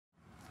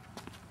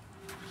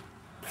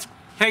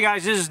Hey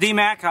guys, this is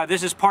D-Mac.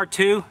 This is part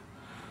 2.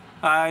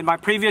 In my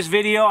previous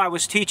video I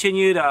was teaching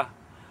you to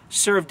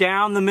serve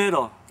down the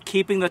middle,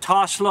 keeping the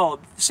toss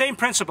low. Same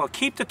principle,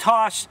 keep the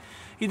toss.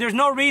 There's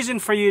no reason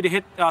for you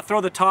to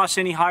throw the toss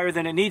any higher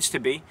than it needs to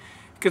be,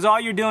 because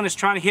all you're doing is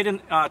trying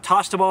to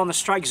toss the ball in the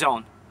strike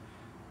zone.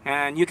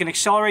 And you can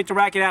accelerate the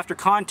racket after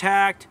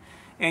contact,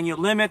 and you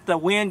limit the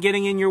wind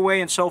getting in your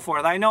way and so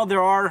forth. I know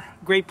there are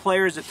great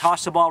players that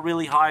toss the ball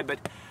really high,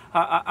 but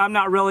I'm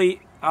not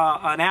really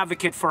an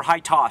advocate for high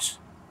toss.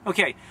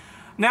 Okay,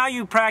 now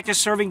you practice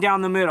serving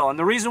down the middle, and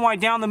the reason why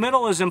down the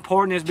middle is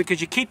important is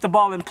because you keep the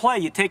ball in play,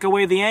 you take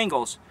away the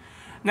angles.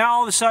 Now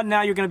all of a sudden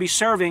now you're going to be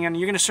serving, and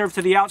you're going to serve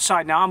to the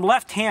outside. Now I'm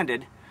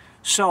left-handed,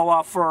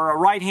 so for a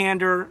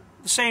right-hander,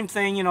 the same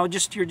thing, you know,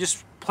 you're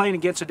just playing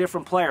against a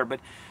different player.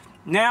 But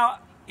now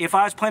if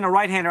I was playing a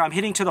right-hander, I'm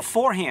hitting to the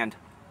forehand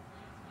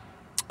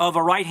of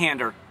a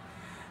right-hander,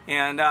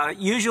 and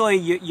usually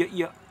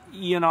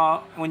you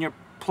know, when you're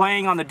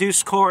playing on the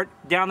deuce court,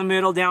 down the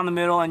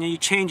middle, and you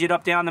change it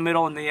up down the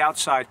middle and the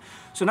outside.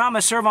 So now I'm going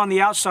to serve on the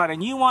outside,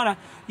 and you want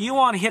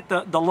to hit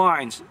the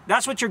lines.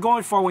 That's what you're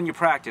going for when you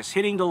practice,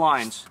 hitting the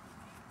lines.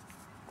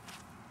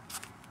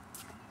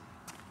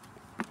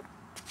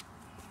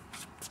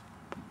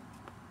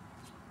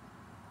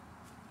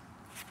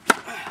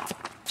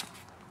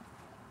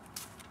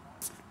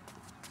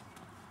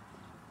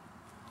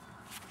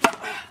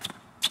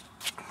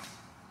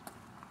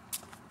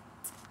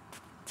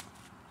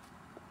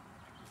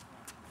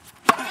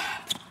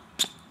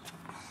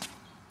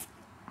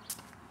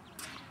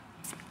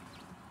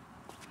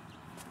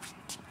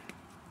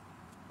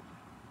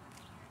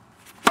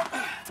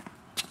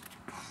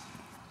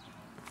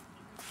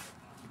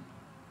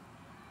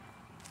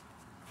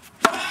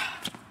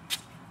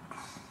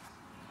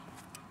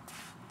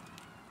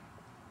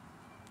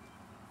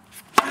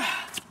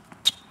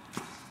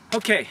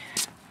 Okay,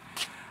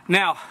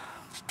 now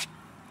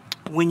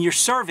when you're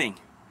serving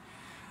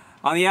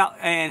on the out,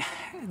 and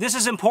this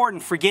is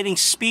important for getting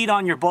speed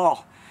on your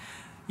ball,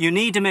 you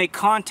need to make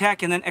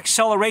contact, and then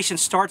acceleration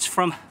starts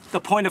from the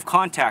point of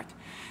contact.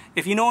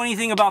 If you know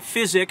anything about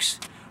physics,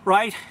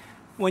 right,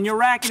 when your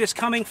racket is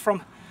coming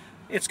from,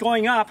 it's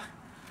going up,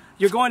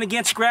 you're going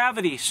against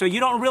gravity, so you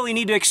don't really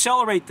need to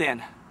accelerate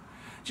then.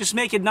 Just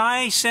make it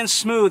nice and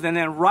smooth, and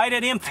then right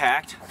at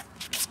impact,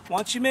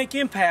 once you make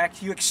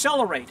impact, you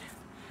accelerate.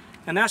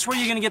 And that's where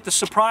you're going to get the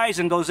surprise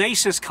and those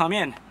aces come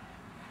in.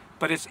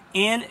 But it's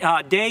in,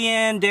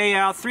 day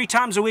out, 3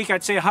 times a week.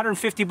 I'd say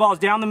 150 balls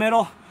down the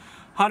middle,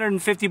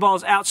 150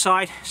 balls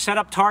outside, set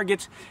up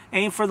targets,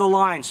 aim for the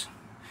lines.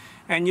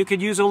 And you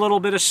could use a little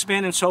bit of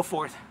spin and so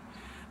forth.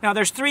 Now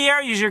there's 3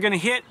 areas you're going to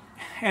hit,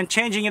 and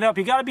changing it up,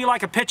 you got to be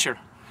like a pitcher.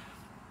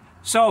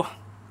 So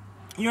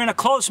you're in a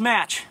close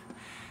match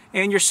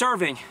and you're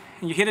serving,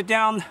 and you hit it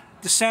down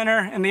the center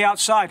and the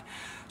outside.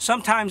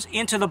 Sometimes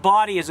into the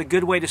body is a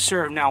good way to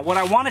serve. Now, what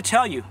I want to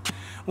tell you,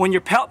 when you're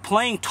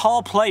playing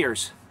tall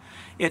players,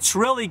 it's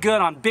really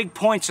good on big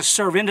points to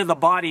serve into the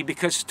body,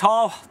 because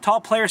tall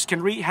players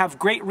can have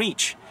great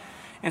reach.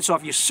 And so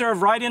if you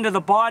serve right into the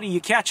body, you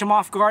catch them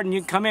off guard and you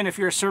can come in if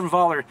you're a serving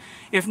volley.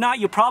 If not,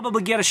 you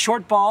probably get a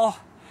short ball,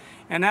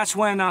 and that's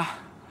when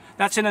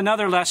that's in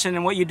another lesson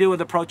and what you do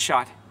with approach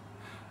shot.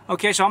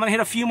 Okay, so I'm going to hit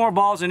a few more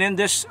balls and end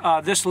this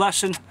this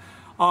lesson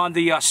on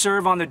the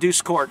serve on the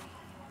deuce court.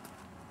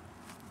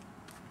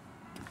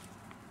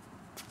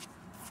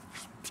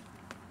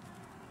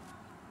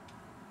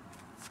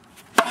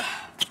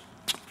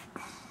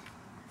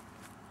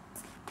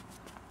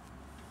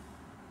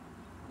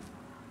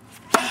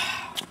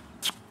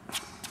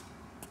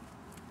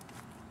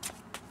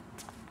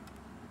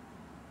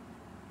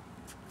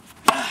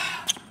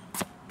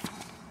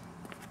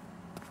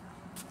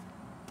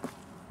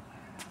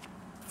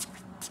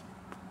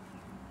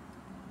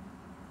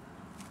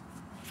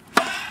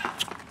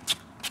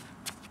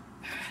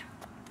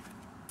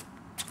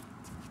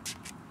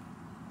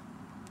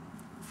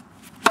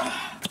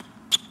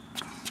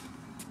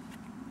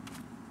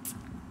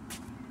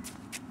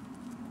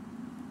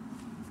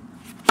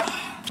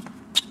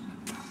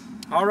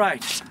 All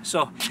right,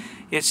 so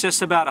it's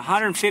just about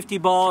 150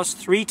 balls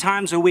 3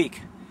 times a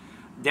week.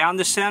 Down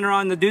the center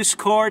on the deuce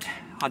court,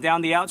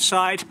 down the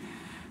outside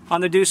on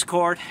the deuce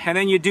court, and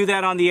then you do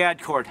that on the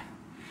ad court.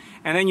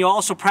 And then you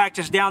also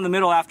practice down the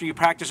middle after you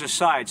practice the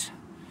sides.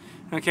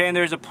 Okay, and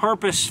there's a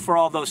purpose for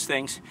all those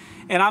things.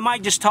 And I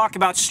might just talk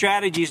about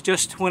strategies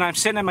just when I'm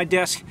sitting at my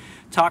desk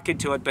talking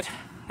to it, but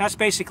that's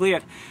basically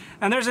it.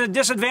 And there's a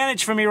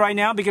disadvantage for me right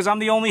now, because I'm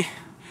the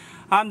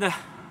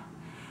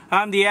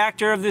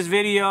actor of this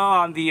video,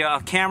 I'm the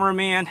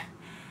cameraman,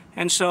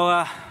 and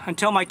so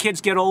until my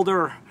kids get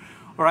older,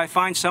 or I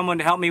find someone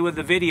to help me with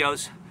the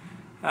videos,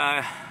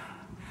 I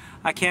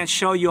can't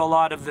show you a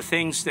lot of the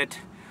things that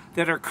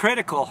are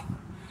critical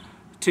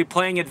to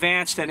playing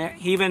advanced and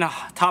even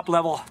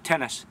top-level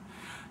tennis.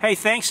 Hey,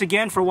 thanks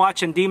again for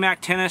watching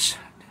D-Mac Tennis,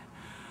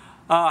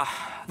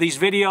 these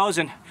videos,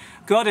 and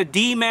go to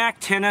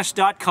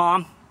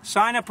dmactennis.com,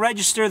 sign up,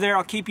 register there,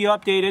 I'll keep you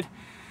updated.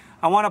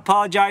 I want to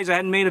apologize, I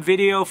hadn't made a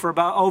video for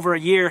about over a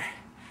year,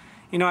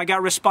 you know, I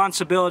got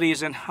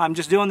responsibilities, and I'm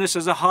just doing this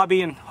as a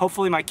hobby, and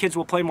hopefully my kids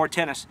will play more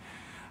tennis.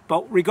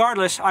 But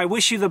regardless, I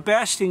wish you the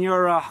best in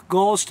your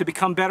goals to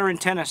become better in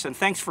tennis, and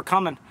thanks for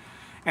coming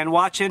and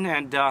watching,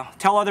 and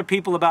tell other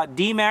people about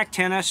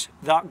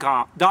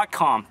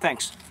dmactennis.com.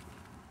 Thanks.